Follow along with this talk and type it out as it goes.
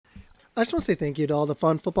I just want to say thank you to all the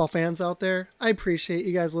fun football fans out there. I appreciate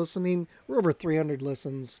you guys listening. We're over 300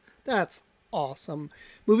 listens. That's awesome.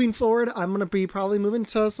 Moving forward, I'm going to be probably moving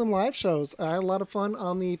to some live shows. I had a lot of fun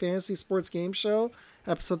on the Fantasy Sports Game Show,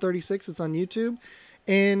 episode 36. It's on YouTube.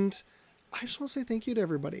 And I just want to say thank you to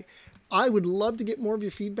everybody. I would love to get more of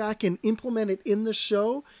your feedback and implement it in the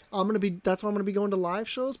show. That's why I'm going to be going to live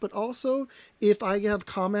shows. But also, if I have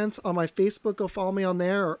comments on my Facebook, go follow me on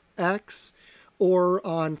there, or X, or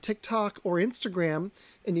on TikTok or Instagram,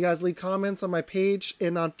 and you guys leave comments on my page.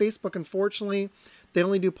 And on Facebook, unfortunately, they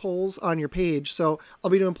only do polls on your page. So I'll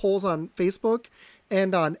be doing polls on Facebook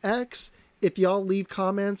and on X. If y'all leave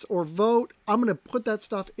comments or vote, I'm going to put that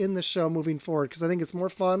stuff in the show moving forward because I think it's more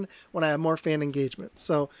fun when I have more fan engagement.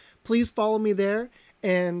 So please follow me there.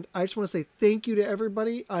 And I just want to say thank you to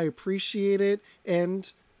everybody. I appreciate it.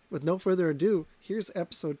 And with no further ado, here's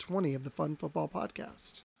episode 20 of the Fun Football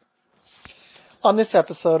Podcast. On this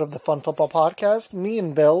episode of the Fun Football Podcast, me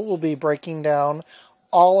and Bill will be breaking down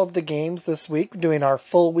all of the games this week, doing our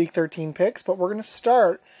full Week 13 picks, but we're going to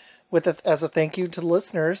start with, as a thank you to the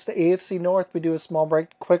listeners, the AFC North. We do a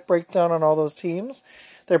quick breakdown on all those teams,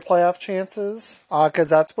 their playoff chances, because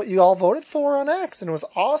that's what you all voted for on X, and it was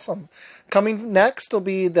awesome. Coming next will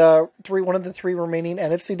be one of the three remaining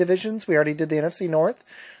NFC divisions. We already did the NFC North,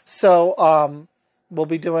 so we'll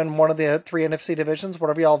be doing one of the three NFC divisions,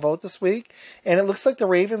 whatever y'all vote this week. And it looks like the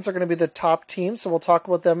Ravens are going to be the top team, so we'll talk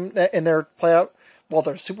about them in their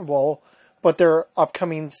their Super Bowl, but their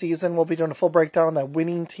upcoming season. We'll be doing a full breakdown on that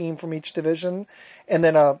winning team from each division, and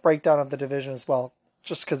then a breakdown of the division as well,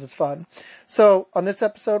 just because it's fun. So on this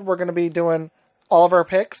episode, we're going to be doing all of our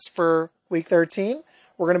picks for Week 13.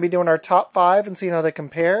 We're going to be doing our top 5 and seeing how they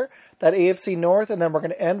compare, that AFC North, and then we're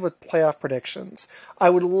going to end with playoff predictions. I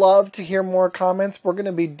would love to hear more comments. We're going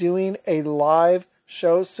to be doing a live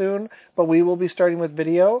show soon, but we will be starting with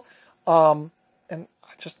video. And I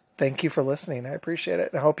just thank you for listening. I appreciate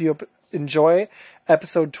it. I hope you enjoy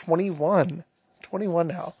episode 21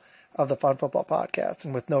 now of the Fun Football Podcast.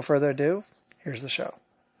 And with no further ado, here's the show.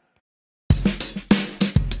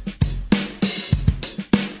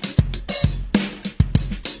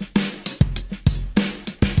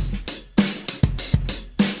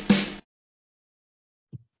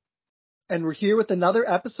 And we're here with another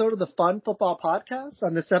episode of the Fun Football Podcast.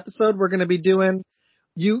 On this episode, we're going to be doing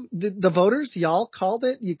the voters. Y'all called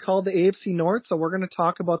it. You called the AFC North. So we're going to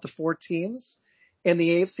talk about the 4 teams in the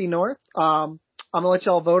AFC North. I'm going to let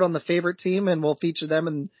y'all vote on the favorite team, and we'll feature them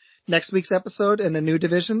in next week's episode in a new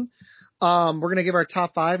division. We're going to give our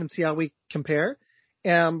top 5 and see how we compare.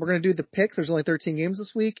 And we're going to do the picks. There's only 13 games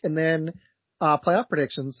this week, and then playoff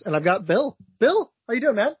predictions. And I've got Bill. Bill, how you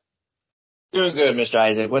doing, man? Doing good, Mr.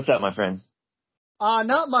 Isaac. What's up, my friend?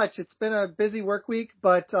 Not much. It's been a busy work week,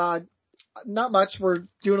 but not much. We're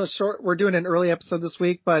doing an early episode this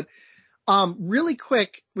week, but really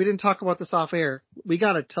quick, we didn't talk about this off air. We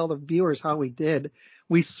got to tell the viewers how we did.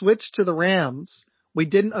 We switched to the Rams. We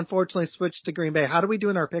didn't, unfortunately, switch to Green Bay. How did we do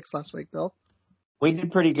in our picks last week, Bill? We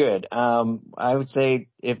did pretty good. I would say,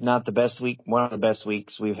 if not the best week, one of the best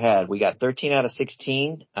weeks we've had. We got 13 out of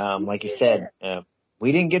 16. Like you said,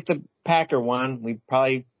 we didn't get the Packer one. We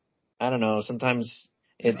probably, I don't know, sometimes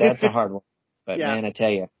that's a hard one. But yeah. Man, I tell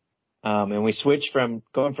you. And we switched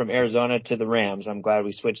going from Arizona to the Rams. I'm glad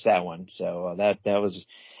we switched that one. So that was,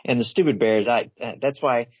 and the stupid Bears. That's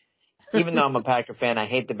why, even though I'm a Packer fan, I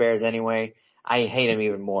hate the Bears anyway. I hate them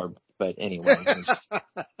even more. But anyway.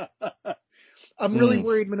 I'm really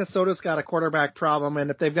worried Minnesota's got a quarterback problem. And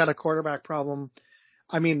if they've got a quarterback problem,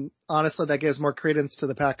 I mean, honestly, that gives more credence to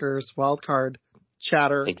the Packers wild card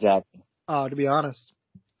chatter. Exactly. To be honest.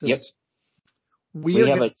 Yep. We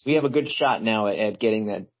have a good shot now at getting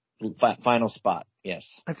that final spot. Yes.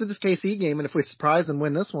 After this KC game, and if we surprise and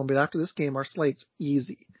win this one, but after this game, our slate's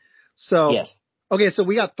easy. So, yes. Okay, so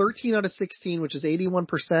we got 13 out of 16, which is 81%.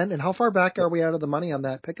 And how far back are we out of the money on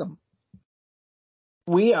that pick'em?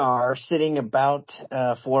 We are sitting about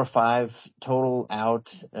 4 or 5 total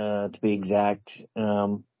out, to be exact.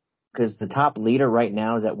 Because the top leader right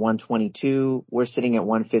now is at 122. We're sitting at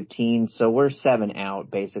 115, so we're 7 out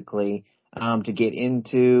basically. To get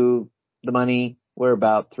into the money, we're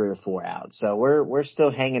about 3 or 4 out. So we're still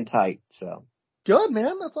hanging tight. So good,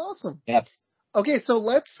 man. That's awesome. Yep. Okay, so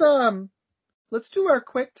let's do our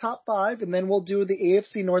quick top 5, and then we'll do the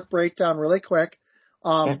AFC North breakdown really quick.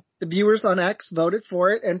 The viewers on X voted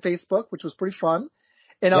for it and Facebook, which was pretty fun.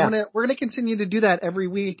 And we're gonna continue to do that every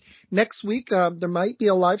week. Next week, there might be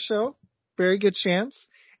a live show, very good chance.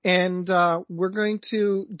 And we're going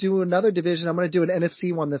to do another division. I'm going to do an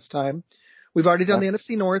NFC one this time. We've already done the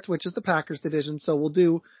NFC North, which is the Packers division. So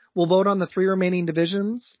we'll vote on the 3 remaining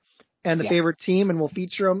divisions, and the Yeah. favorite team, and we'll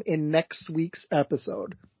feature them in next week's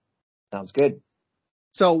episode. Sounds good.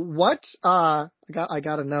 So what, I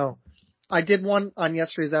gotta know. I did one on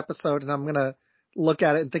yesterday's episode, and I'm gonna look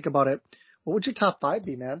at it and think about it. What would your top 5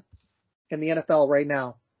 be, man, in the NFL right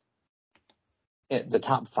now? The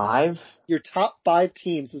top 5? Your top 5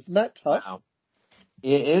 teams. Isn't that tough? Wow.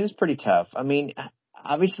 It is pretty tough. I mean,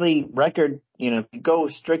 obviously record, if you go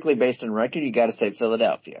strictly based on record, you got to say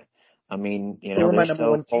Philadelphia. I mean, They were my they're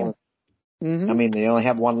number one team. I mean, they only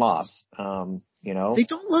have one loss. They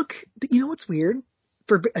don't look, what's weird?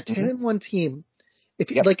 For a 10-1 team,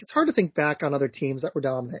 it's hard to think back on other teams that were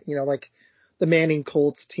dominant, like the Manning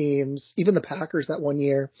Colts teams, even the Packers that one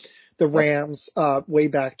year, the Rams, way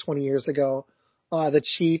back 20 years ago, the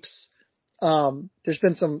Chiefs. There's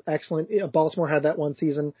been some excellent, Baltimore had that one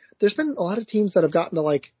season. There's been a lot of teams that have gotten to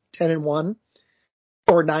like 10-1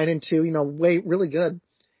 or 9-2, really good.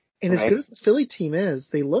 And as good as this Philly team is,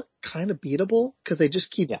 they look kind of beatable because they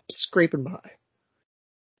just keep scraping by.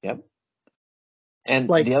 Yep. And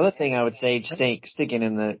the other thing I would say, sticking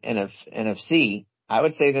in the NFC, I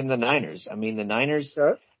would say then the Niners. I mean, the Niners,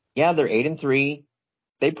 they're 8-3.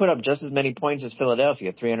 They put up just as many points as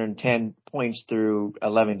Philadelphia, 310 points through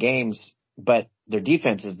 11 games, but their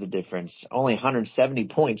defense is the difference. Only 170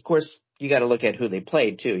 points. Of course, you got to look at who they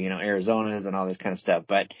played too, Arizona's and all this kind of stuff,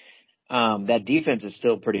 but that defense is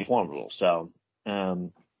still pretty formidable. So,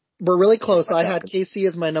 we're really close. I had KC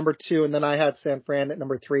as my number 2, and then I had San Fran at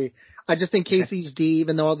number 3. I just think KC's D,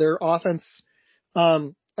 even though their offense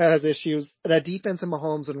has issues, that defense in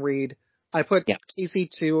Mahomes and Reed, I put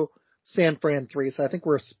KC 2, San Fran 3. So I think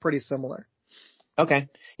we're pretty similar. Okay.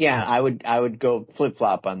 Yeah, I would go flip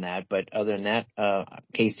flop on that, but other than that,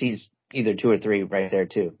 KC's either 2 or 3 right there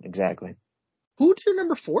too. Exactly. Who would your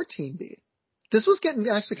number 4 team be? This was getting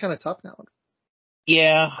actually kind of tough now.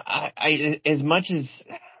 Yeah, I as much as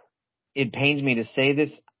it pains me to say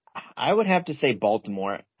this, I would have to say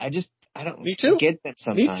Baltimore. I don't get them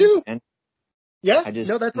sometimes. Me too. And yeah,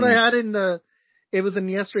 that's what I had it was in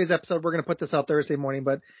yesterday's episode. We're going to put this out Thursday morning,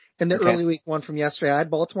 but in the early week one from yesterday, I had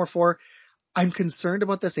Baltimore 4. I'm concerned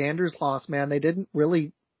about this Andrews loss, man. They didn't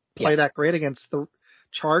really play that great against the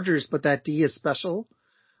Chargers, but that D is special.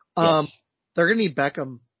 They're going to need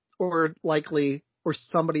Beckham or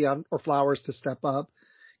somebody or Flowers to step up.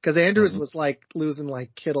 Because Andrews was losing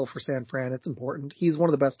Kittle for San Fran. It's important. He's one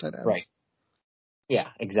of the best tight ends. Right. Yeah,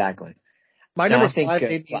 exactly. My number 5.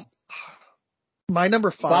 My number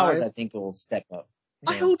 5. Flowers, I think, will step up. Yeah.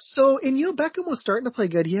 I hope so. And Beckham was starting to play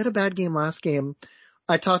good. He had a bad game last game.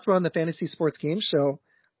 I talked about on the Fantasy Sports Game Show.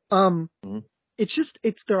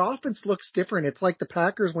 It's their offense looks different. It's like the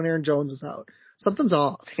Packers when Aaron Jones is out. Something's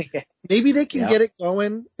off. Maybe they can get it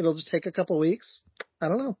going. It'll just take a couple weeks. I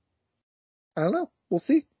don't know. We'll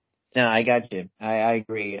see. No, I got you. I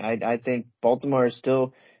agree. I think Baltimore is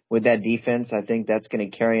still with that defense. I think that's going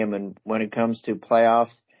to carry them. And when it comes to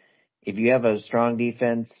playoffs, if you have a strong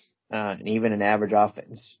defense and even an average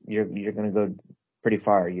offense, you're going to go pretty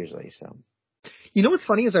far usually. So, what's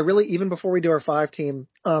funny is even before we do our 5 team,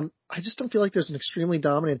 I just don't feel like there's an extremely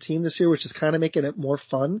dominant team this year, which is kind of making it more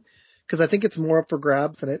fun because I think it's more up for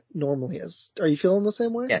grabs than it normally is. Are you feeling the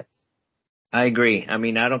same way? Yeah, I agree. I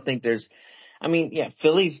mean, I don't think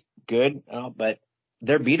Philly's good, but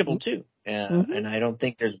they're beatable too. And I don't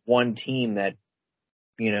think there's one team that,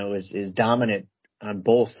 is dominant on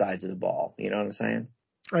both sides of the ball. You know what I'm saying?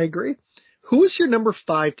 I agree. Who is your number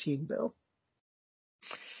 5 team, Bill?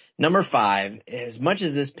 Number 5, as much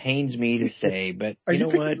as this pains me to say, but Are you know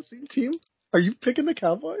picking what? the same team? Are you picking the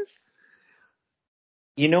Cowboys?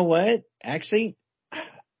 You know what? Actually,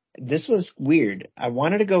 this was weird. I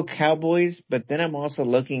wanted to go Cowboys, but then I'm also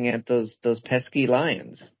looking at those pesky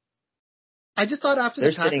Lions. I just thought after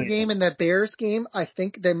the Packer game and that Bears game, I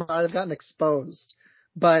think they might have gotten exposed.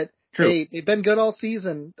 But they've been good all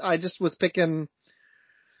season. I just was picking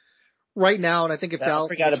right now, and I think if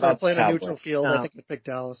Dallas is playing a neutral field, I think they pick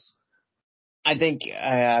Dallas. I think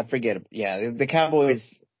I forget. Yeah, the Cowboys.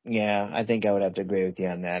 Yeah, I think I would have to agree with you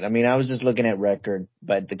on that. I mean, I was just looking at record,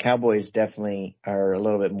 but the Cowboys definitely are a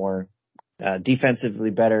little bit more defensively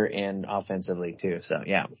better and offensively too. So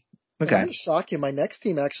yeah. Okay. I'm going to shock you. My next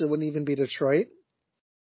team actually wouldn't even be Detroit.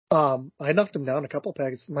 I knocked them down a couple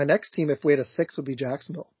pegs. My next team, if we had a 6, would be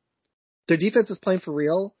Jacksonville. Their defense is playing for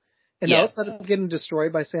real. And outside of getting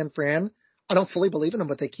destroyed by San Fran, I don't fully believe in them,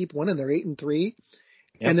 but they keep winning. They're 8-3.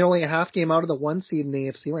 And they're only a half game out of the 1 seed in the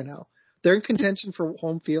AFC right now. They're in contention for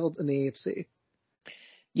home field in the AFC.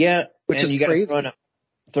 Yeah. Which is crazy.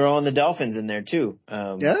 Throw on the Dolphins in there too.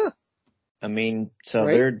 I mean, so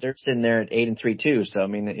they're sitting there at 8-3 too. So I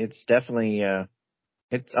mean, it's definitely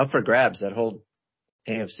it's up for grabs, that whole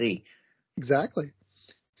AFC. Exactly.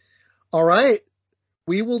 All right.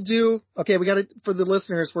 We will do, okay, for the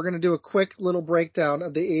listeners, we're going to do a quick little breakdown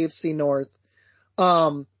of the AFC North.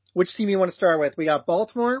 Which team you want to start with? We got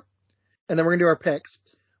Baltimore, and then we're going to do our picks.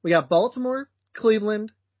 We got Baltimore,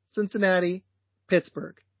 Cleveland, Cincinnati,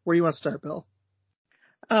 Pittsburgh. Where do you want to start, Bill?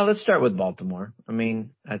 Let's start with Baltimore. I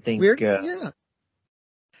mean, I think Yeah.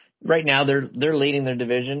 Right now they're leading their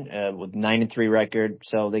division with 9-3 record.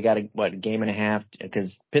 So they got a game and a half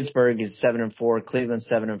because Pittsburgh is 7-4, Cleveland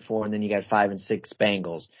 7-4, and then you got 5-6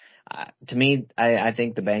 Bengals. To me, I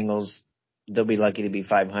think the Bengals, they'll be lucky to be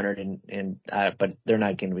 500, but they're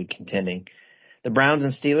not going to be contending. The Browns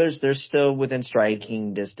and Steelers, they're still within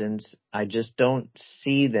striking distance. I just don't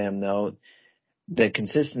see them though. The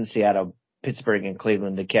consistency out of Pittsburgh and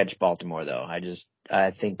Cleveland to catch Baltimore, though.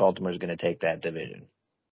 I think Baltimore's going to take that division.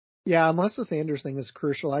 Yeah, unless the Sanders thing is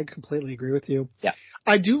crucial, I completely agree with you. Yeah.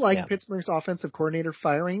 I do like Pittsburgh's offensive coordinator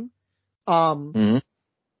firing. That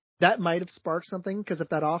might have sparked something because if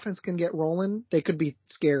that offense can get rolling, they could be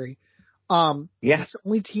scary. That's the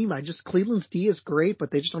only team. Cleveland's D is great,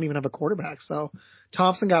 but they just don't even have a quarterback. So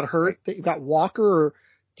Thompson got hurt. They've got Walker.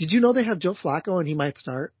 Did you know they have Joe Flacco and he might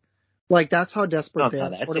start? Like, that's how desperate they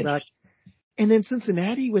are at quarterback. And then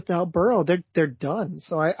Cincinnati without Burrow, they're done.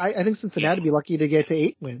 So I think Cincinnati would be lucky to get to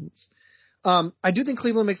 8 wins. I do think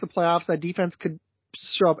Cleveland makes the playoffs. That defense could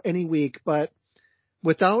show up any week, but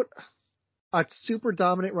without a super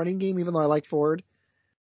dominant running game, even though I like Ford,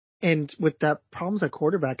 and with that problems at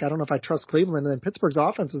quarterback, I don't know if I trust Cleveland. And then Pittsburgh's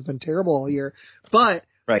offense has been terrible all year, but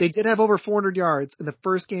they did have over 400 yards in the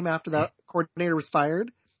first game after that coordinator was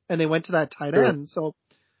fired, and they went to that tight end. So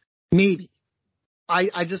maybe. I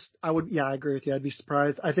agree with you. I'd be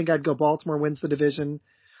surprised. I think I'd go Baltimore wins the division.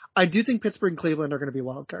 I do think Pittsburgh and Cleveland are going to be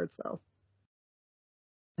wild cards, though.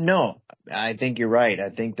 No, I think you're right. I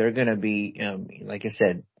think they're going to be, like I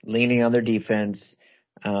said, leaning on their defense,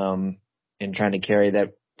 and trying to carry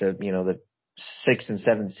the 6th and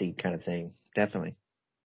 7th seed kind of thing. Definitely.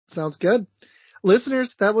 Sounds good.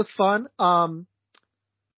 Listeners, that was fun.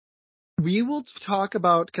 We will talk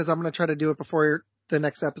about, because I'm going to try to do it before the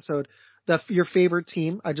next episode, your favorite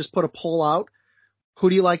team. I just put a poll out. Who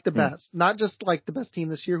do you like the best? Not just like the best team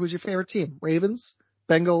this year. Who's your favorite team? Ravens,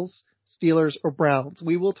 Bengals, Steelers, or Browns?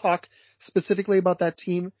 We will talk specifically about that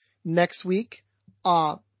team next week.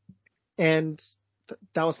 And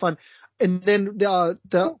that was fun. And then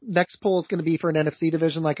the next poll is going to be for an NFC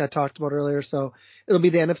division like I talked about earlier. So it'll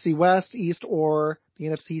be the NFC West, East, or the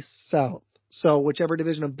NFC South. So whichever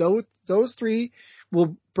division of those three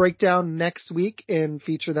we'll break down next week and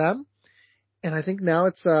feature them. And I think now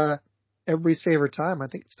it's everybody's favorite time. I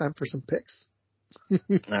think it's time for some picks. All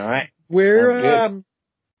right.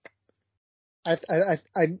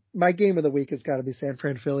 My game of the week has got to be San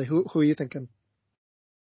Fran Philly. Who are you thinking?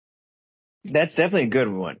 That's definitely a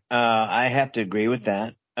good one. I have to agree with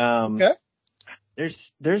that. Okay.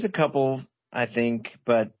 There's a couple, I think,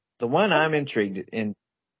 but the one I'm intrigued in,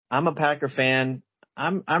 I'm a Packer fan.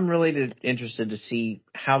 I'm really interested to see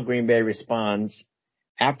how Green Bay responds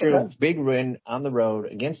after a big win on the road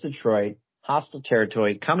against Detroit, hostile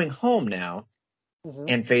territory, coming home now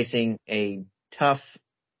and facing a tough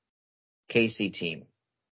KC team.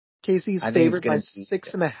 KC's favored by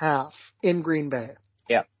 6.5 in Green Bay.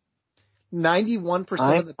 Yeah.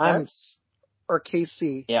 91% of the bets are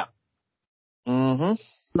KC. Yeah.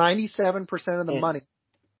 97% of the money.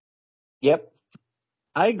 Yep.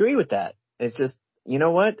 I agree with that. It's just, you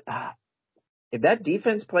know what? If that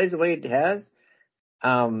defense plays the way it has,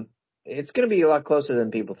 it's going to be a lot closer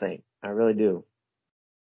than people think. I really do.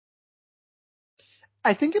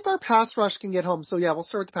 I think if our pass rush can get home, so yeah, we'll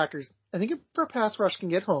start with the Packers. I think if our pass rush can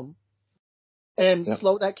get home and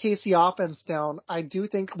slow that KC offense down, I do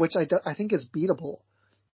think, which I think is beatable.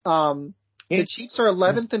 The Chiefs are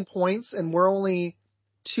 11th in points, and we're only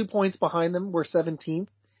 2 points behind them. We're 17th.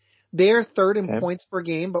 They're third in points per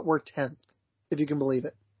game, but we're 10th, if you can believe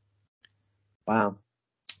it. Wow.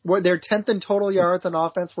 They're 10th in total yards on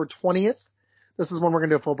offense. We're 20th. This is one we're going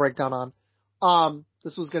to do a full breakdown on.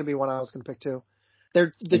 This was going to be one I was going to pick too.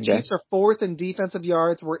 The Chiefs are 4th in defensive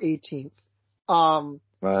yards. We're 18th. Wow.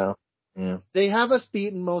 Yeah. They have us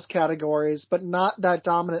beat in most categories, but not that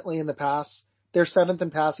dominantly in the pass. They're 7th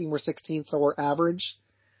in passing. We're 16th, so we're average.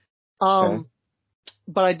 But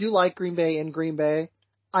I do like Green Bay in Green Bay.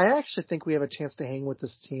 I actually think we have a chance to hang with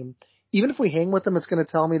this team. Even if we hang with them, it's going to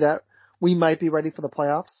tell me that we might be ready for the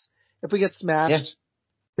playoffs. If we get smashed,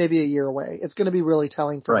 maybe a year away. It's going to be really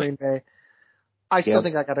telling for Green Bay. I still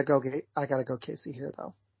think I gotta go KC here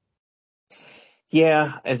though.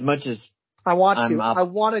 Yeah, as much as I want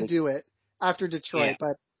to do it after Detroit,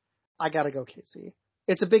 but I gotta go KC.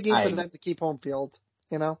 It's a big game for I them to keep home field,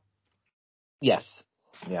 you know? yes,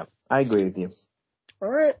 yeah, I agree with you. All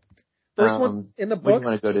right. First one in the Where do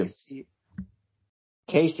you books. want to go to?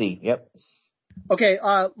 Casey. Yep. Okay,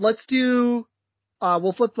 let's do,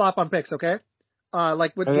 we'll flip-flop on picks, okay?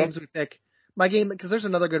 Like what Okay. games we pick. My game, because there's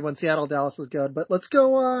another good one, Seattle, Dallas is good, but let's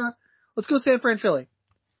go San Fran, Philly.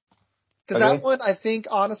 Because Okay. that one, I think,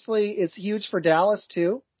 honestly, is huge for Dallas,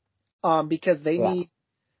 too, because they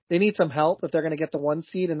need some help if they're going to get the 1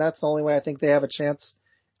 seed, and that's the only way I think they have a chance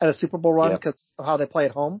at a Super Bowl run because of how they play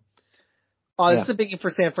at home. This is a big game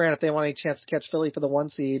for San Fran if they want any chance to catch Philly for the 1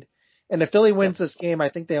 seed. And if Philly wins this game, I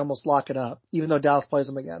think they almost lock it up, even though Dallas plays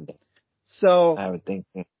them again. So I would think.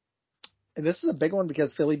 and this is a big one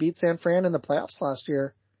because Philly beat San Fran in the playoffs last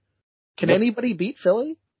year. Can anybody beat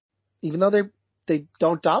Philly, even though they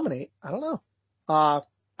don't dominate? I don't know. What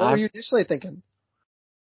were you initially thinking?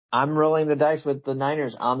 I'm rolling the dice with the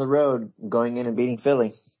Niners on the road, going in and beating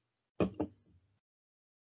Philly.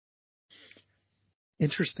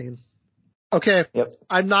 Interesting. Okay. Yep.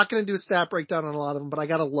 I'm not going to do a stat breakdown on a lot of them, but I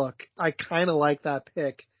got to look. I kind of like that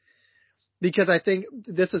pick because I think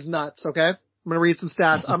this is nuts. Okay. I'm going to read some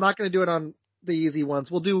stats. I'm not going to do it on the easy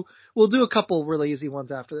ones. We'll do a couple really easy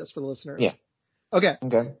ones after this for the listeners. Yeah. Okay.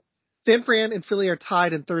 Okay. San Fran and Philly are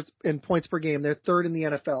tied in third in points per game. They're third in the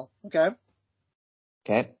NFL. Okay.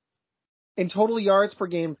 Okay. In total yards per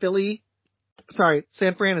game,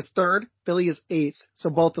 San Fran is third. Philly is eighth. So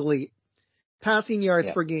both elite. Passing yards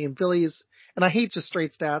per game, Philly is, and I hate just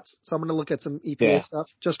straight stats, so I'm going to look at some EPA stuff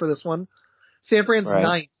just for this one. San Fran's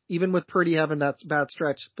ninth, even with Purdy having that bad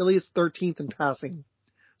stretch. Philly is 13th in passing.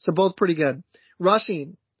 So both pretty good.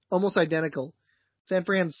 Rushing, almost identical. San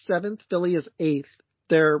Fran's seventh, Philly is eighth.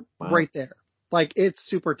 They're right there. Like, it's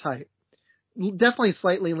super tight. Definitely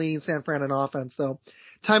slightly leaning San Fran in offense, though.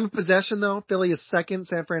 Time of possession, though, Philly is second,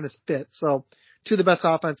 San Fran is fifth. So two of the best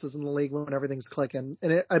offenses in the league when everything's clicking.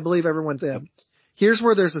 And I believe everyone's in. Here's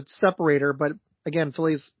where there's a separator, but again,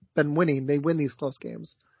 Philly's been winning. They win these close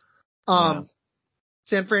games.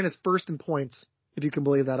 San Fran is first in points, if you can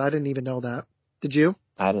believe that. I didn't even know that. Did you?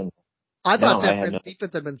 I didn't. I thought San Fran's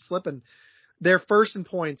defense had been slipping. They're first in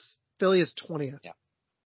points. Philly is 20th. Yeah.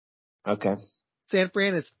 Okay. San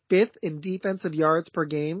Fran is fifth in defensive yards per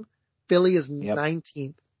game. Philly is 19th.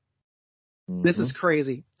 Mm-hmm. This is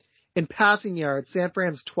crazy. In passing yards, San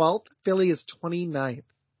Fran's 12th. Philly is 29th.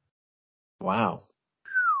 Wow.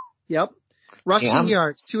 Yep. Rushing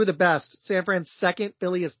yards, two of the best. San Fran's second.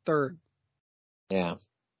 Philly is third. Yeah.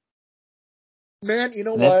 Man, you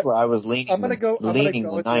know and what? That's where I was leaning. I'm gonna go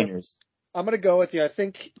the Niners. I'm gonna go with you. I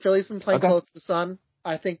think Philly's been playing close to the sun.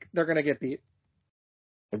 I think they're gonna get beat.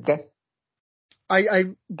 Okay.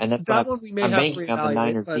 And that's one we may I'm have banking to on the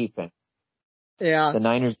Niners but, defense. Yeah. The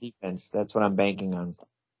Niners defense. That's what I'm banking on.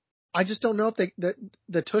 I just don't know if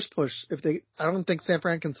the tush push, I don't think San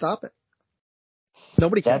Fran can stop it.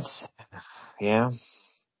 Nobody can.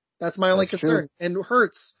 That's my only concern. True. And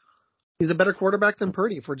Hurts, he's a better quarterback than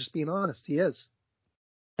Purdy, if we're just being honest. He is.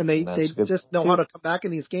 And they just know how to come back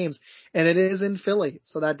in these games. And it is in Philly,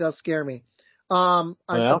 so that does scare me. I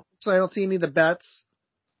don't see any of the bets.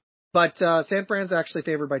 But San Fran's actually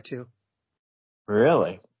favored by 2.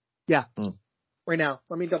 Really? Yeah. Right now.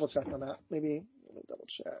 Let me double check on that. Let me double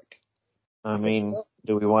check. I mean,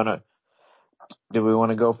 do we want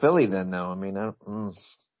to go Philly then? Though I mean,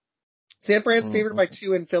 San Fran's favored by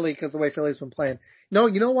 2 in Philly because the way Philly's been playing. No,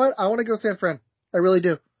 you know what? I want to go San Fran. I really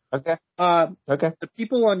do. Okay. Okay. The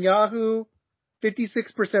people on Yahoo,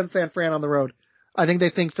 56% San Fran on the road. I think they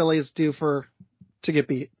think Philly is due to get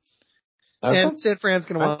beat. Okay. And San Fran's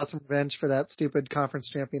going to want some revenge for that stupid conference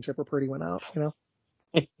championship where Purdy went out, you know?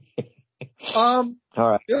 All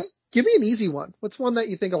right. Give me an easy one. What's one that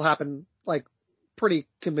you think will happen, like, pretty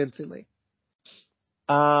convincingly?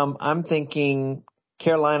 I'm thinking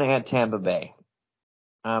Carolina at Tampa Bay.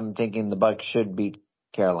 I'm thinking the Bucs should beat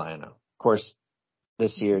Carolina. Of course,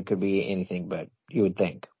 this year it could be anything, but you would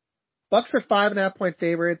think. Bucs are 5.5-point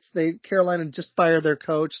favorites. Carolina just fired their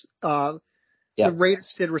coach. The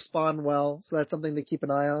Raiders did respond well, so that's something to keep an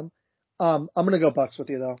eye on. I'm going to go Bucs with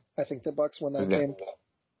you, though. I think the Bucs win that game.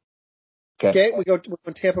 Okay, we're going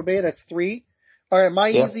Tampa Bay. That's 3. All right, my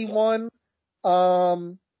easy one. I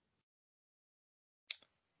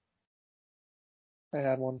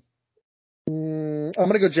had one. I'm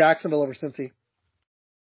going to go Jacksonville over Cincy.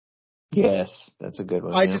 Yes, that's a good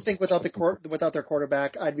one. I just think without their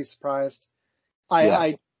quarterback, I'd be surprised.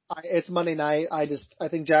 It's Monday night. I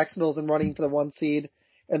think Jacksonville's in running for the 1 seed,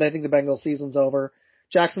 and I think the Bengals season's over.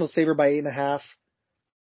 Jacksonville's favored by 8.5.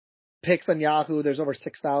 Picks on Yahoo, there's over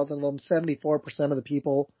 6,000 of them. 74% of the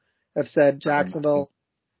people have said Jacksonville.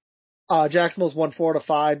 Jacksonville's won 4 out of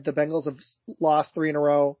 5. The Bengals have lost 3 in a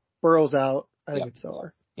row. Burrow's out. I think it's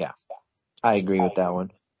Siller. Yeah. I agree with that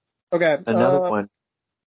one. Okay. Another one.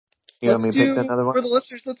 You want me to pick another one? For the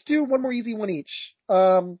listeners, let's do one more easy one each.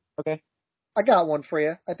 Okay. I got one for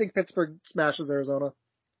you. I think Pittsburgh smashes Arizona.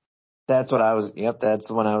 That's what I was. Yep, that's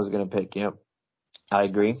the one I was going to pick. Yep, I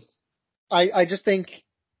agree. I just think,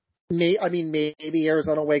 maybe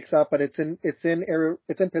Arizona wakes up, but it's in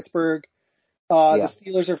Pittsburgh. The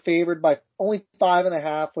Steelers are favored by only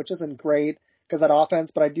 5.5, which isn't great because that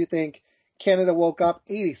offense. But I do think Canada woke up.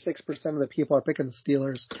 86% of the people are picking the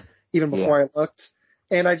Steelers, even before I looked.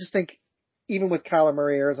 And I just think, even with Kyler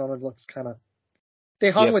Murray, Arizona looks kind of.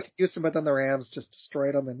 They hung with Houston, but then the Rams just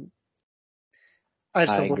destroyed them, and I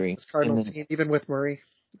just don't agree. This Cardinals team, even with Murray.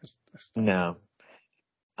 No,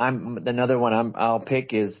 another one I'll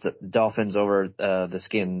pick is the Dolphins over the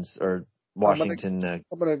Skins or Washington. I'm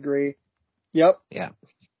gonna agree. Yep. Yeah.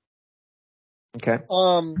 Okay.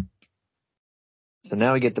 So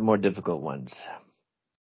now we get the more difficult ones.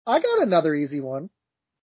 I got another easy one.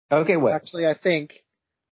 Okay, what? Actually, I think,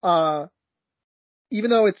 even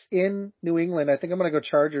though it's in New England, I think I'm going to go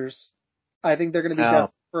Chargers. I think they're going to be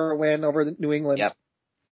desperate for a win over New England.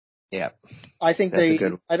 Yep. I think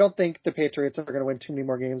I don't think the Patriots are going to win too many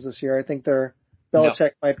more games this year. I think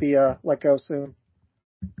Belichick might be let go soon.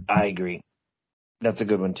 I agree. That's a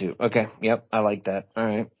good one too. Okay. Yep. I like that. All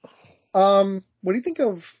right. What do you think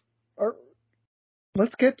of?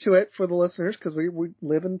 Let's get to it for the listeners because we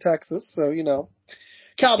live in Texas, so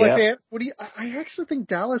Cowboy fans. I actually think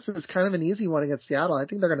Dallas is kind of an easy one against Seattle. I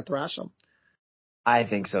think they're going to thrash them. I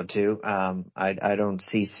think so too. I don't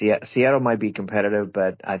see Seattle might be competitive,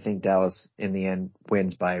 but I think Dallas in the end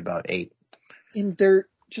wins by about 8. And they're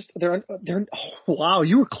wow,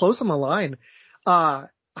 you were close on the line. I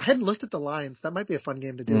hadn't looked at the lines. That might be a fun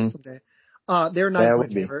game to do someday. They're a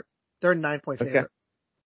 9-point favorite. They're a 9-point favorite.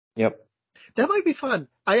 Yep. That might be fun.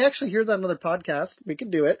 I actually hear that on another podcast. We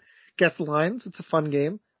can do it. Guess the lines. It's a fun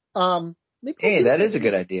game. That is a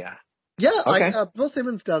good idea. Yeah, okay. Bill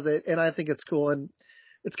Simmons does it, and I think it's cool. And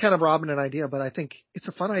it's kind of robbing an idea, but I think it's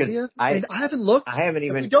a fun idea. And I haven't looked. I haven't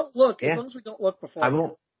even. If we don't look, as long as we don't look before. I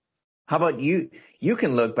won't. How about you? You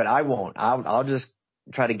can look, but I won't. I'll just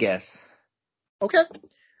try to guess. Okay.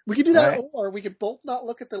 We could do that, or we could both not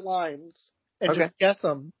look at the lines and just guess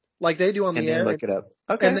them like they do on the air. And then look it up.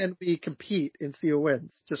 Okay. And then we compete and see who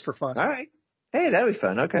wins, just for fun. All right. Hey, that'd be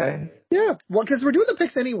fun. Okay. Yeah. Well, because we're doing the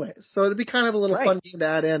picks anyways, so it'd be kind of a little fun game to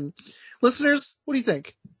add in. Listeners, what do you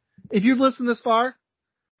think? If you've listened this far,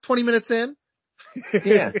 20 minutes in.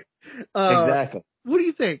 Yeah. Exactly. What do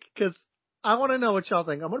you think? Because I want to know what y'all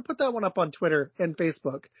think. I'm going to put that one up on Twitter and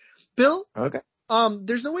Facebook. Bill? Okay.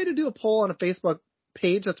 There's no way to do a poll on a Facebook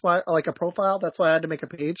page. That's why, like a profile. That's why I had to make a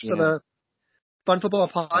page for the Fun Football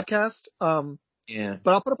Podcast.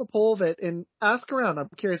 But I'll put up a poll of it and ask around. I'm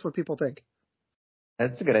curious what people think.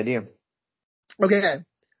 That's a good idea. Okay.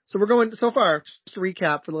 So we're going so far, just to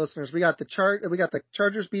recap for the listeners. We got the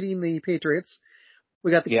Chargers beating the Patriots. We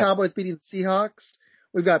got the Cowboys beating the Seahawks.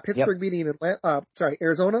 We've got Pittsburgh beating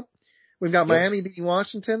Arizona. We've got Miami beating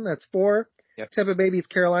Washington. That's 4. Tampa Bay beats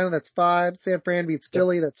Carolina. That's 5. San Fran beats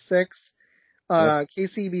Philly. That's 6.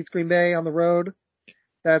 KC beats Green Bay on the road.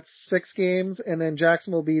 That's 6 games. And then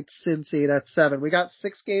Jacksonville beats Cincy. That's 7. We got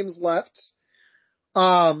 6 games left.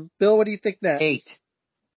 Bill, what do you think next? 8.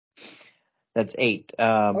 That's 8.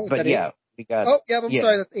 But yeah, 8? We got. Oh, yeah, I'm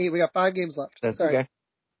sorry. That's 8. We got 5 games left. That's okay.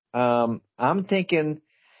 I'm thinking,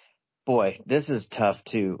 boy, this is tough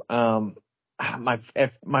too. My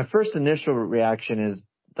first initial reaction is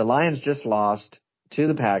the Lions just lost to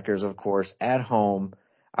the Packers, of course, at home.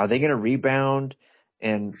 Are they going to rebound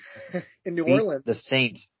and in New Orleans? The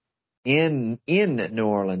Saints in New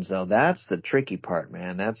Orleans, though? That's the tricky part,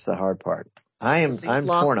 man. That's the hard part. I'm torn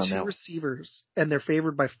on that. 2 receivers, and they're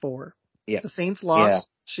favored by 4. Yeah. The Saints lost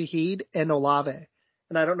Shaheed and Olave,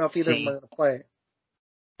 and I don't know if either of them are going to play.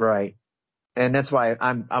 Right. And that's why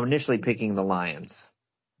I'm initially picking the Lions.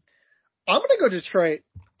 I'm going to go Detroit.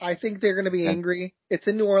 I think they're going to be angry. It's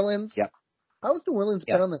in New Orleans. Yep. How was New Orleans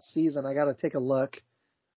been on this season? I got to take a look.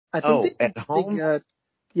 I think at home? Good.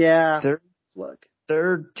 Yeah.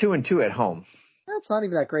 They're 2-2 at home. That's not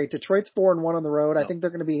even that great. Detroit's 4-1 on the road. No. I think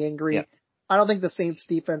they're going to be angry. Yep. I don't think the Saints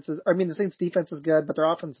defense is good, but their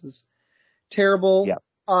offense is terrible. Yep.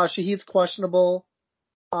 Shaheed's questionable.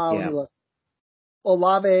 Let me look.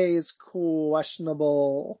 Olave is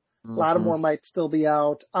questionable. Mm-hmm. Lattimore might still be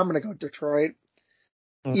out. I'm going to go Detroit.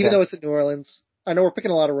 Okay. Even though it's in New Orleans. I know we're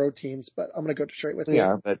picking a lot of road teams, but I'm going to go Detroit with you. We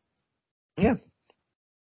are, but yeah.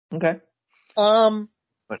 Okay.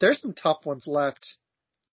 There's some tough ones left.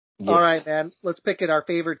 All Yes. right, man. Let's pick at our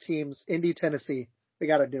favorite teams. Indy, Tennessee. We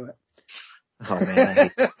got to do Oh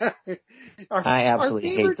man, it. I our absolutely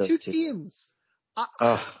hate favorite those two two. teams. Oh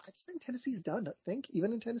I just think Tennessee's done. I think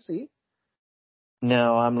even in Tennessee.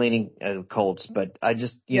 no, I'm leaning Colts, but I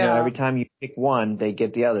just Yeah. every time you pick one, they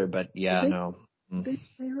get the other. But Did yeah, they no, did they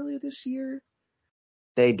play earlier this year?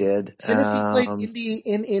 they did. Tennessee played Indy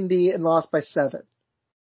in Indy and lost by 7.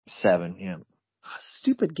 7. Yeah,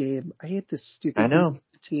 Stupid game. I hate this I these know.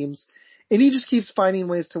 stupid teams. And he just keeps finding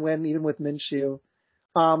ways to win, even with Minshew.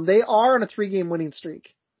 They are on a 3-game winning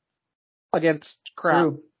streak against crap.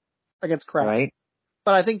 True. Against crap. Right.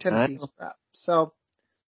 But I think I Tennessee's know. crap. So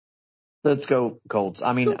Let's go Colts. I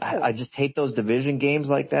let's mean, go I Colts. just hate those division games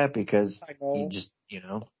like that because I you know. just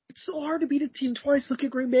It's so hard to beat a team twice. Look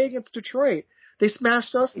at Green Bay against Detroit. They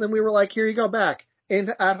smashed us, and then we were like, "Here you go, back and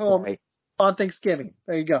at home right. on Thanksgiving."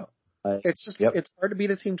 There you go. It's just Yep. it's hard to beat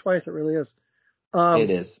a team twice. It really is. It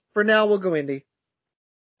is. For now, we'll go Indy.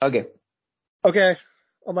 Okay. Okay,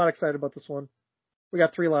 I'm not excited about this one. We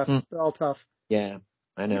got 3 left. They're all tough. Yeah,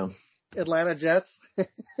 I know. Atlanta Jets.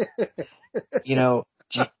 You know,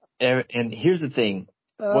 and here's the thing.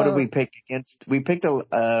 What did we pick against? We picked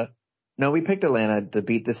we picked Atlanta to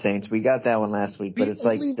beat the Saints. We got that one last week, but it's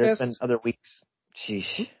like there's been other weeks.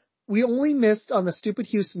 Sheesh. We only missed on the stupid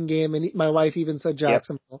Houston game, and my wife even said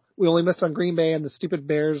Jacksonville. Yep. We only missed on Green Bay and the stupid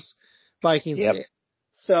Bears Vikings game.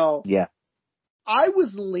 So yeah, I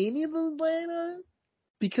was leaning Atlanta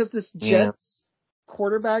because this Jets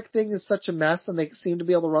quarterback thing is such a mess, and they seem to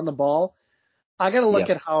be able to run the ball. I got to look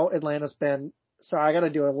at how Atlanta's been. So I got to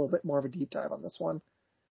do a little bit more of a deep dive on this one.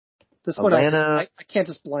 This Atlanta, one, I can't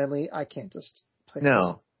just blindly. I can't just play no.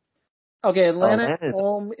 this. Okay, Atlanta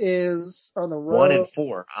home is on the road.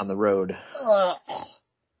 1-4 on the road.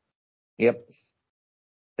 Yep.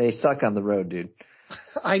 They suck on the road, dude.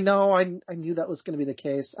 I know. I knew that was going to be the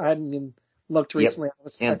case. I hadn't even looked recently.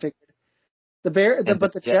 I figured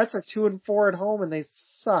the Jets are 2-4 at home, and they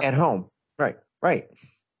suck at home. Right.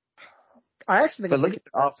 I actually think. But look at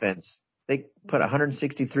the offense. They put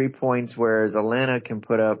 163 points, whereas Atlanta can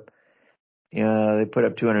put up. They put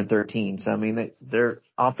up 213. So I mean, they're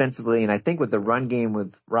offensively, and I think with the run game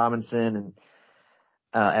with Robinson and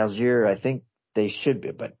Algier, I think they should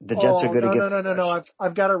be. But the Jets are good against. No.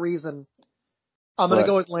 I've got a reason. I'm going to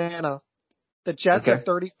go Atlanta. The Jets are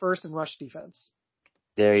 31st in rush defense.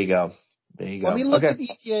 There you go. Let me look at the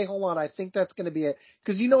EPA. Hold on. I think that's going to be it.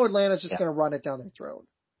 Because Atlanta's just going to run it down their throat.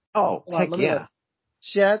 Oh, heck yeah.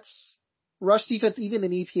 Jets, rush defense, even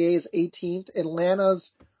in EPA, is 18th.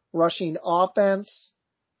 Atlanta's rushing offense.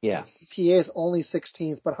 Yeah. EPA is only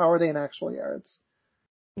 16th, but how are they in actual yards?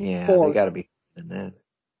 Yeah, they got to be in that.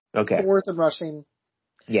 Okay. 4th in rushing.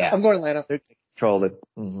 Yeah. I'm going Atlanta. Control it.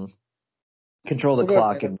 Mm-hmm. Control the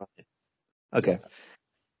clock and run it. Okay. Yeah.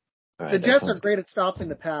 Right, the Jets are great at stopping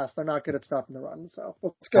the pass. They're not good at stopping the run. So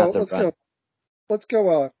let's go Atlanta.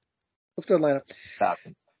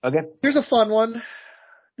 Stopping. Okay. Here's a fun one.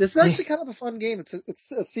 This is actually kind of a fun game.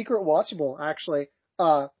 It's a secret watchable, actually.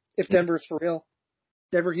 If Denver's for real.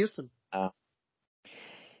 Denver, Houston.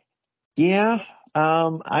 Yeah.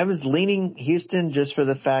 I was leaning Houston just for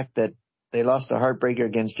the fact that they lost a heartbreaker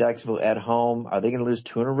against Jacksonville at home. Are they going to lose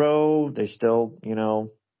 2 in a row? They still,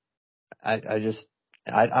 I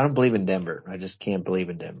don't believe in Denver. I just can't believe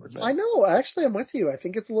in Denver. But. I know. Actually, I'm with you. I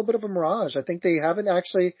think it's a little bit of a mirage. I think they haven't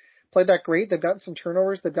actually played that great. They've gotten some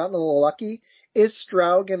turnovers. They've gotten a little lucky. Is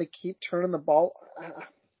Stroud going to keep turning the ball?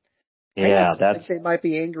 Yeah, I think they might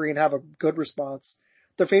be angry and have a good response.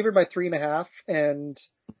 They're favored by 3.5, and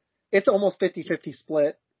it's almost 50-50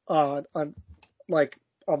 split on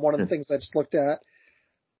one of the things I just looked at.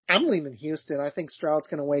 I'm leaning Houston. I think Stroud's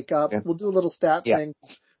going to wake up. Yeah. We'll do a little stat thing.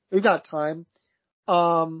 We've got time.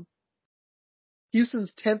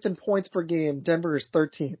 Houston's 10th in points per game. Denver is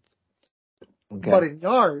 13th. Okay. But in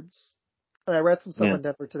yards, and I read some stuff on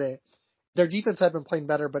Denver today, their defense had been playing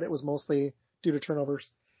better, but it was mostly due to turnovers.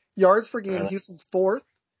 Yards per game, Houston's 4th.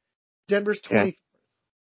 Denver's 24th. Okay.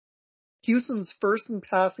 Houston's first in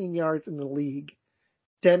passing yards in the league.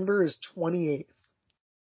 Denver is 28th.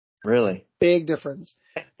 Really? Big difference.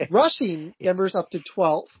 Rushing, Denver's up to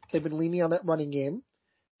 12th. They've been leaning on that running game.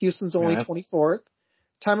 Houston's only 24th.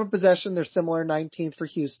 Time of possession, they're similar, 19th for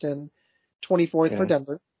Houston, 24th for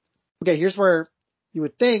Denver. Okay, here's where you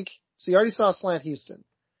would think, so you already saw slant Houston.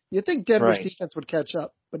 You'd think Denver's defense would catch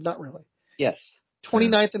up, but not really. Yes.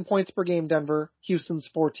 29th in points per game, Denver. Houston's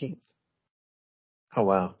 14th. Oh,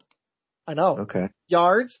 wow. I know. Okay.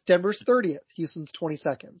 Yards, Denver's 30th. Houston's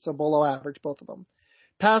 22nd, so below average, both of them.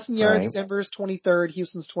 Passing yards, Denver's 23rd.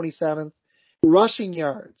 Houston's 27th. Rushing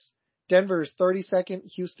yards, Denver's 32nd.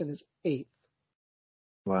 Houston is 8th.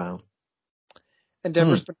 Wow. And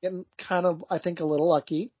Denver's been getting kind of, I think, a little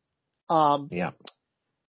lucky. Yeah.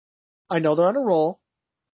 I know they're on a roll,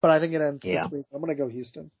 but I think it ends Yeah. this week. I'm going to go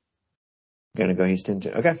Houston. Gonna go Houston too.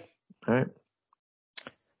 Okay. All right.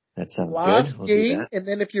 That sounds good. Last We'll do game, that. and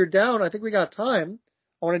then if you're down, I think we got time.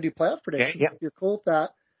 I want to do playoff Okay. predictions. Yep. If you're cool with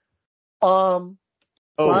that. Oh,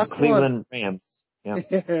 Last Cleveland Rams. Yeah.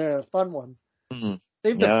 one. Fun one. Mm-hmm.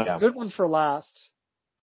 Saved the Yeah. good one for last.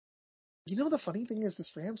 You know, the funny thing is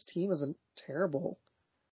this Rams team isn't terrible.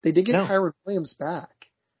 They did get No. Kyron Williams back.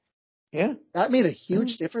 Yeah. That made a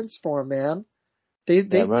huge difference for him, man. They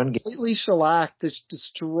Run game. completely shellacked,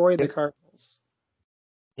 destroyed the Cardinals.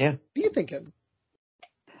 Yeah. What are you thinking?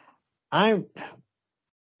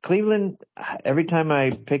 Cleveland, every time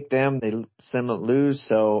I pick them, they lose,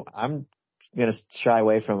 so I'm going to shy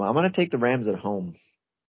away from them. I'm going to take the Rams at home.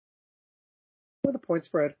 What are the point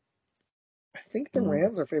spread? I think the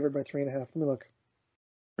Rams are favored by 3.5. Let me look.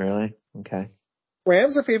 Really? Okay.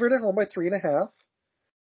 Rams are favored at home by 3.5.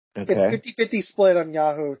 Okay. It's 50-50 split on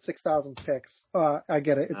Yahoo, 6,000 picks. I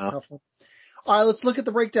get it. It's a tough one. All right, let's look at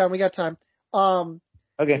the breakdown. We got time.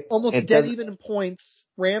 Okay. Almost dead even in points.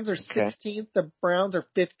 Rams are 16th. The Browns are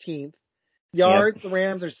 15th. Yards, the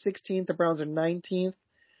Rams are 16th. The Browns are 19th.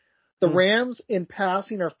 The Rams in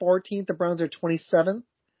passing are 14th. The Browns are 27th.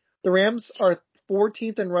 The Rams are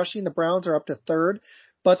 14th in rushing. The Browns are up to 3rd.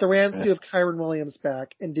 But the Rams do have Kyron Williams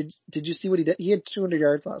back. And did you see what he did? He had 200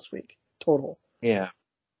 yards last week total. Yeah.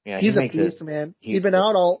 Yeah. He's a beast, man. He'd been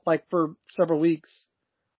out for several weeks.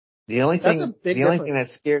 The only thing that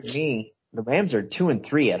scares me, the Rams are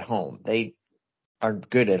 2-3 at home. They are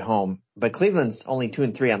good at home, but Cleveland's only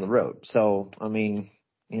 2-3 on the road. So, I mean,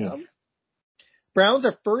 yeah. Browns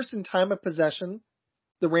are first in time of possession.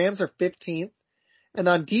 The Rams are 15th. And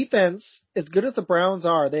on defense, as good as the Browns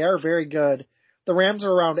are, they are very good. The Rams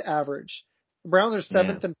are around average. The Browns are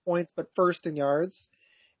 7th in points, but 1st in yards.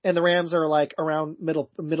 And the Rams are like around middle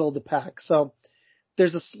of the pack. So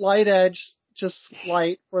there's a slight edge, just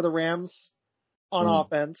slight, for the Rams on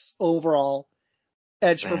offense overall.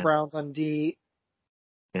 Edge for Browns on D.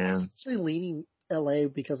 Yeah. I'm actually leaning LA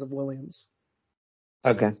because of Williams.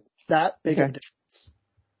 Okay. That big of a difference.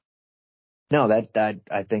 No,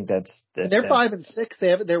 I think that's. And they're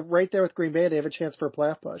 5-6. They're right there with Green Bay. They have a chance for a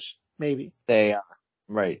playoff push, maybe. They are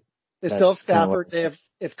right. They still have Stafford. They have,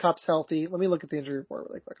 if Kupp's healthy. Let me look at the injury report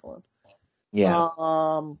really quick. Hold on. Yeah.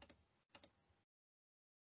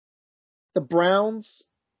 The Browns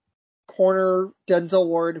corner Denzel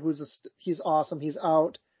Ward, he's awesome. He's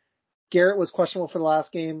out. Garrett was questionable for the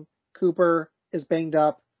last game. Cooper is banged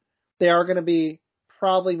up. They are going to be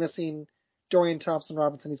probably missing Dorian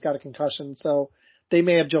Thompson-Robinson. He's got a concussion, so they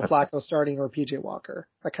may have Joe Flacco starting or PJ Walker.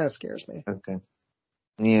 That kind of scares me. Okay.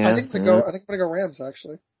 Yeah. I think I'm going to go Rams,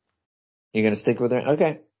 actually. You're going to stick with it?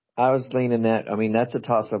 Okay. I was leaning that. I mean, that's a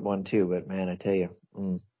toss-up one, too, but, man, I tell you.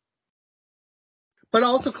 But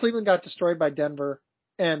also Cleveland got destroyed by Denver,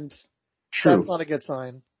 and that's not a good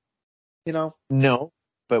sign. You know? No,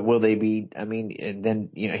 but will they be? I mean, and then,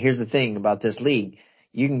 here's the thing about this league.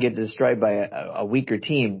 You can get destroyed by a weaker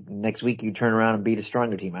team. Next week you turn around and beat a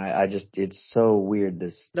stronger team. It's so weird,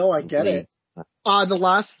 this. No, I get it. The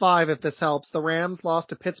last 5, if this helps, the Rams lost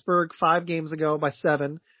to Pittsburgh 5 games ago by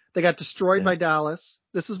 7. They got destroyed by Dallas.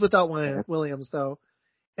 This is without Williams, though.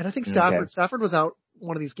 And I think Stafford was out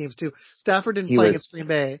one of these games, too. Stafford didn't play against Green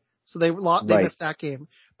Bay, so they missed that game.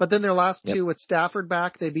 But then their last 2 with Stafford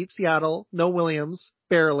back, they beat Seattle. No Williams,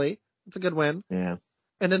 barely. It's a good win. Yeah.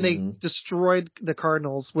 And then they destroyed the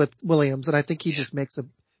Cardinals with Williams, and I think he just makes a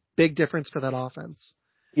big difference for that offense.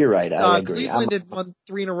 You're right. I agree. Cleveland did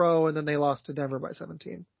 3 in a row, and then they lost to Denver by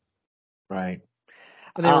 17. Right.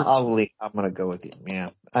 I'm going to go with you. Yeah,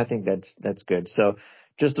 I think that's good. So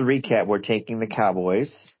just to recap, we're taking the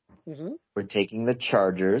Cowboys. Mm-hmm. We're taking the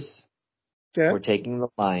Chargers. Okay. We're taking the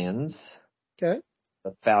Lions. Okay.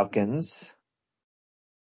 The Falcons.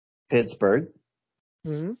 Pittsburgh.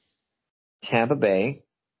 Mm-hmm. Tampa Bay.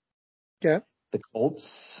 Okay. The Colts.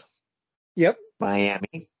 Yep.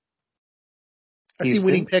 Miami. I see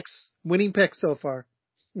winning picks so far.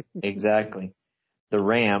 Exactly. The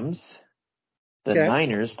Rams. The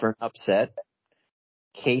Niners for an upset.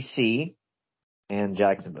 KC and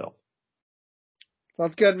Jacksonville.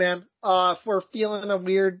 Sounds good, man. If we're feeling a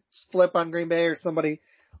weird flip on Green Bay or somebody,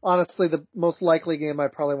 honestly, the most likely game I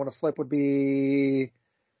probably want to flip would be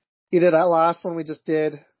either that last one we just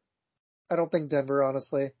did. I don't think Denver,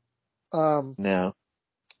 honestly. No.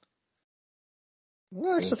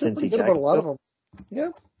 Well, actually, I feel pretty good about a lot of them. Yeah.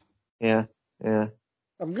 Yeah.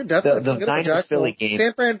 I'm good. Definitely. The Niners-Philly game.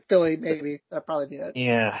 San Fran, Philly, maybe. That'd probably be it.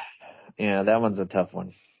 Yeah. Yeah, that one's a tough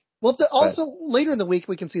one. Well, But also later in the week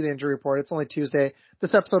we can see the injury report. It's only Tuesday.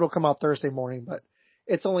 This episode will come out Thursday morning, but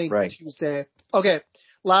it's only right, Tuesday. Okay,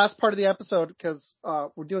 last part of the episode because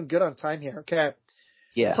we're doing good on time here. Okay,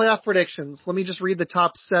 yeah, playoff predictions. Let me just read the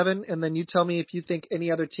top 7, and then you tell me if you think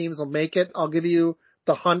any other teams will make it. I'll give you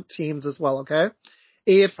the hunt teams as well. Okay, all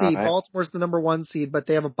AFC. right, Baltimore's the number 1 seed, but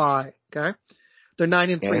they have a bye. Okay, they're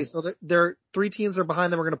 9-3, okay, so they're 3 teams are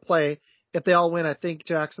behind them. We're going to play. If they all win, I think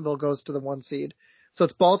Jacksonville goes to the 1 seed. So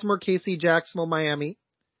it's Baltimore, KC, Jacksonville, Miami.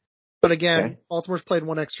 But again, okay, Baltimore's played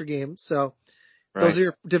 1 extra game, so those right, are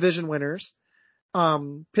your division winners.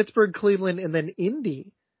 Pittsburgh, Cleveland, and then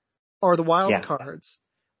Indy are the wild yeah, cards.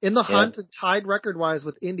 In the yeah, hunt, and tied record-wise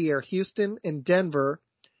with Indy are Houston and Denver,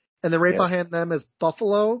 and then right yep, behind them is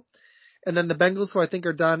Buffalo, and then the Bengals, who I think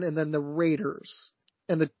are done, and then the Raiders,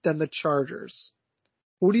 and then the Chargers.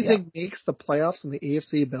 Who do you yeah. think makes the playoffs in the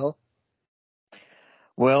AFC, Bill?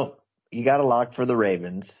 Well, you got to lock for the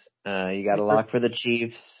Ravens. You got to lock for the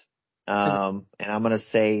Chiefs. And I'm gonna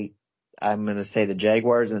say the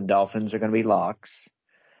Jaguars and the Dolphins are gonna be locks.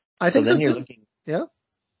 I So think so then too. Yeah.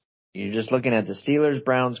 you're just looking at the Steelers,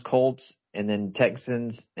 Browns, Colts, and then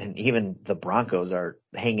Texans, and even the Broncos are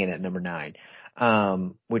hanging at number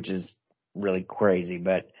 9, which is really crazy.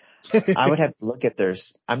 But I would have to look at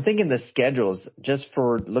I'm thinking the schedules just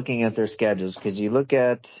for looking at their schedules, because you look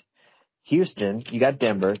at Houston, you got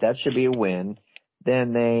Denver, that should be a win.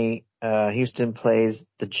 Then Houston plays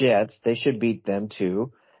the Jets, they should beat them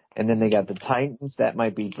too. And then they got the Titans, that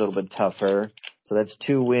might be a little bit tougher. So that's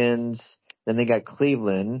 2 wins. Then they got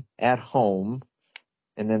Cleveland at home,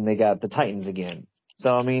 and then they got the Titans again. So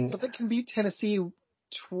I mean, So if they can beat Tennessee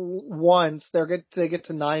once, they get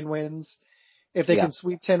to 9 wins. If they yeah, can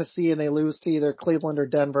sweep Tennessee and they lose to either Cleveland or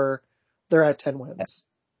Denver, they're at 10 wins.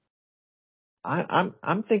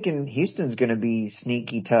 I'm thinking Houston's going to be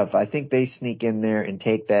sneaky tough. I think they sneak in there and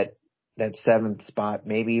take that 7th spot,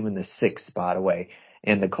 maybe even the 6th spot away,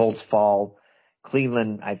 and the Colts fall.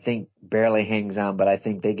 Cleveland, I think, barely hangs on, but I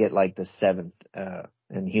think they get like the 7th,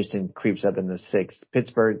 and Houston creeps up in the 6th.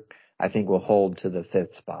 Pittsburgh, I think, will hold to the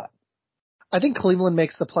 5th spot. I think Cleveland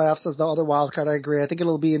makes the playoffs as the other wild card. I agree. I think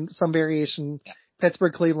it'll be in some variation.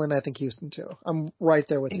 Pittsburgh, Cleveland, I think Houston too. I'm right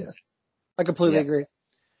there with you. I completely Yeah, agree.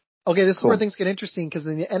 Okay, this is where cool. things get interesting because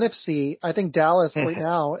in the NFC, I think Dallas right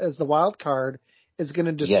now as the wild card is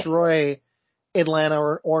going to Yes. destroy Atlanta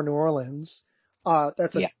or New Orleans.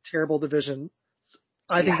 That's a Yeah. terrible division.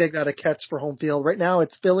 I think they've got a catch for home field. Right now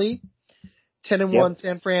it's Philly, 10-1,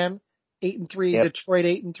 San Fran, 8-3, Yep. Detroit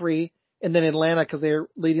 8-3, and then Atlanta because they're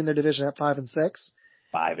leading their division at 5-6.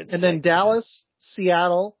 5-6. And then Dallas,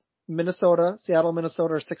 Seattle, Minnesota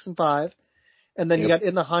are 6-5. And then you got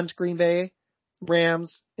in the hunt Green Bay,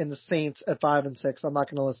 Rams, and the Saints at 5-6. I'm not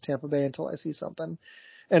going to list Tampa Bay until I see something.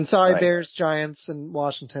 And sorry, Right. Bears, Giants, and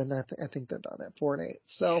Washington. I think they're done at 4-8.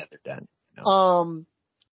 So, Yeah, they're done. No.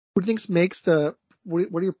 Who do you think makes the?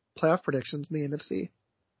 What are your playoff predictions in the NFC?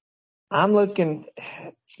 I'm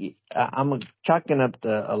chalking up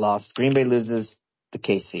a loss. Green Bay loses to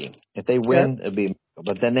KC. If they win, it'll be.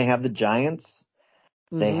 But then they have the Giants.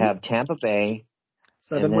 They have Tampa Bay.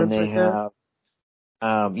 7 and then wins they right there.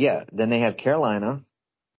 have, then they have Carolina.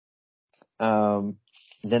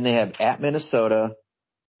 Then they have at Minnesota,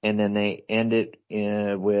 and then they end it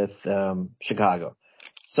with Chicago.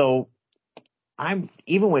 So I'm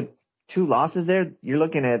even with 2 losses there. You're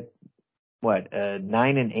looking at what, a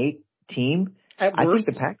 9-8 team. At I worst,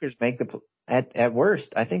 think the Packers make at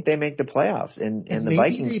worst. I think they make the playoffs, and the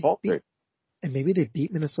Vikings falter. And maybe they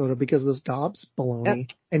beat Minnesota because of this Dobbs baloney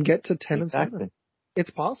and get to 10-7.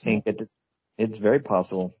 It's possible. It's very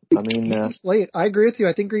possible. I mean, late. I agree with you.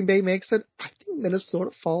 I think Green Bay makes it. I think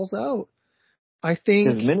Minnesota falls out. I think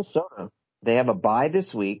because Minnesota, they have a bye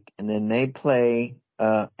this week, and then they play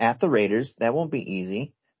at the Raiders. That won't be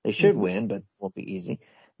easy. They should win, but it won't be easy.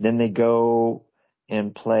 Then they go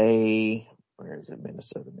and play. Where is it?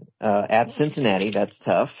 Minnesota at Cincinnati. That's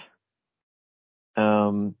tough.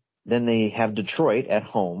 Then they have Detroit at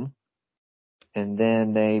home, and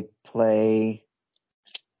then they play.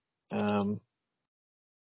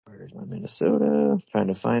 Where's my Minnesota? Trying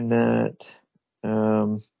to find that.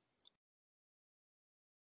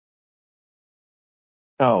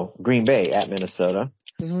 Green Bay at Minnesota.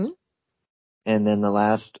 Mm-hmm. And then the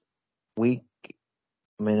last week,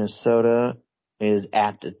 Minnesota is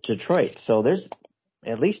at Detroit. So there's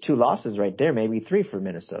at least 2 losses right there, maybe 3 for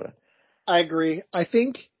Minnesota. I agree. I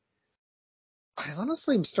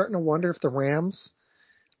honestly am starting to wonder if the Rams.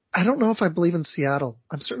 I don't know if I believe in Seattle.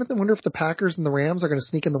 I'm starting to wonder if the Packers and the Rams are going to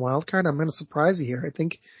sneak in the wild card. I'm going to surprise you here. I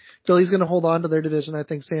think Philly's going to hold on to their division. I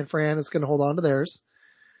think San Fran is going to hold on to theirs.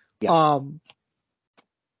 Yeah.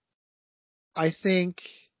 I think.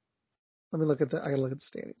 Let me look at I gotta look at the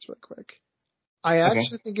standings real quick. I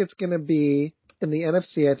actually think it's gonna be in the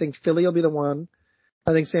NFC. I think Philly will be the 1.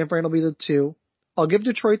 I think San Fran will be the 2. I'll give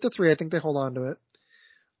Detroit the 3. I think they hold on to it.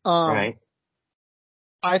 Right.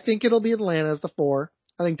 I think it'll be Atlanta as the 4.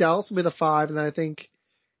 I think Dallas will be the 5, and then I think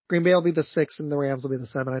Green Bay will be the 6, and the Rams will be the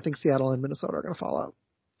 7. I think Seattle and Minnesota are going to fall out.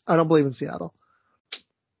 I don't believe in Seattle.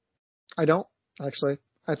 I don't, actually.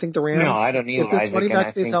 I think the Rams. No, I don't either, if this Isaac. running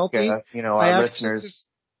back stays healthy, our listeners.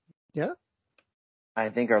 Yeah. I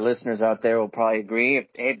think our listeners out there will probably agree.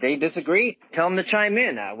 If they disagree, tell them to chime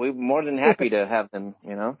in. We're more than happy to have them,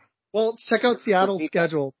 Well, check out Seattle's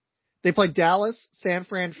schedule. They play Dallas, San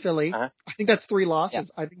Fran, Philly. Uh-huh. I think that's 3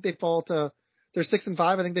 losses. Yeah. I think they fall to, they're 6-5.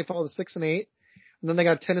 I think they fall to 6-8. And then they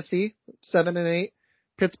got Tennessee, 7-8.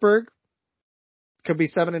 Pittsburgh could be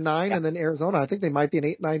 7-9. Yeah. And then Arizona, I think they might be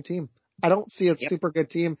an 8-9 team. I don't see a super good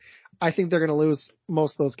team. I think they're going to lose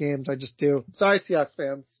most of those games. I just do. Sorry, Seahawks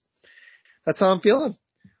fans. That's how I'm feeling.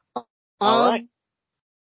 All right.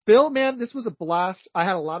 Bill, man, this was a blast. I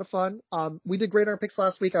had a lot of fun. We did great on our picks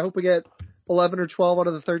last week. I hope we get 11 or 12 out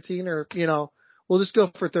of the 13, or, we'll just go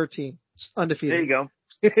for 13. Just undefeated. There you go.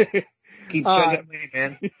 Keep chugging away,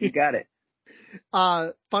 man. You got it.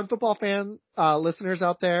 Fun football fan, listeners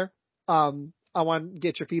out there. I want to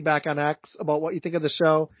get your feedback on X about what you think of the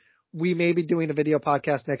show. We may be doing a video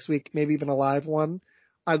podcast next week, maybe even a live one.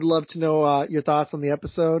 I'd love to know, your thoughts on the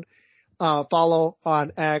episode. Follow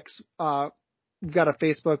on X. We've got a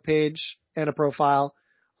Facebook page and a profile.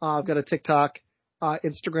 I've got a TikTok,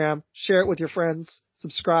 Instagram. Share it with your friends.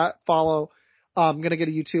 Subscribe, follow. I'm going to get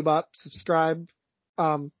a YouTube up. Subscribe.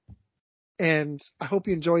 And I hope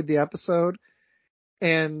you enjoyed the episode.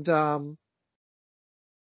 And we're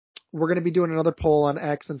going to be doing another poll on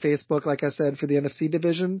X and Facebook, like I said, for the NFC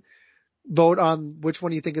division. Vote on which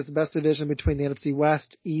one you think is the best division between the NFC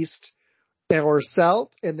West, East, or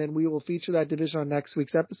South, and then we will feature that division on next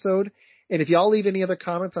week's episode. And if y'all leave any other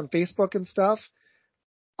comments on Facebook and stuff,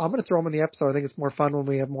 I'm going to throw them in the episode. I think it's more fun when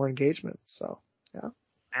we have more engagement. So, yeah.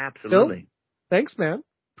 Absolutely. Phil, thanks, man.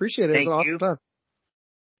 Appreciate it. It was an awesome time.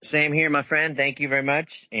 Same here, my friend. Thank you very much.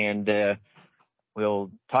 And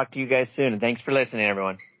we'll talk to you guys soon. And thanks for listening,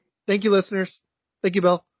 everyone. Thank you, listeners. Thank you,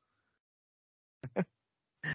 Bill.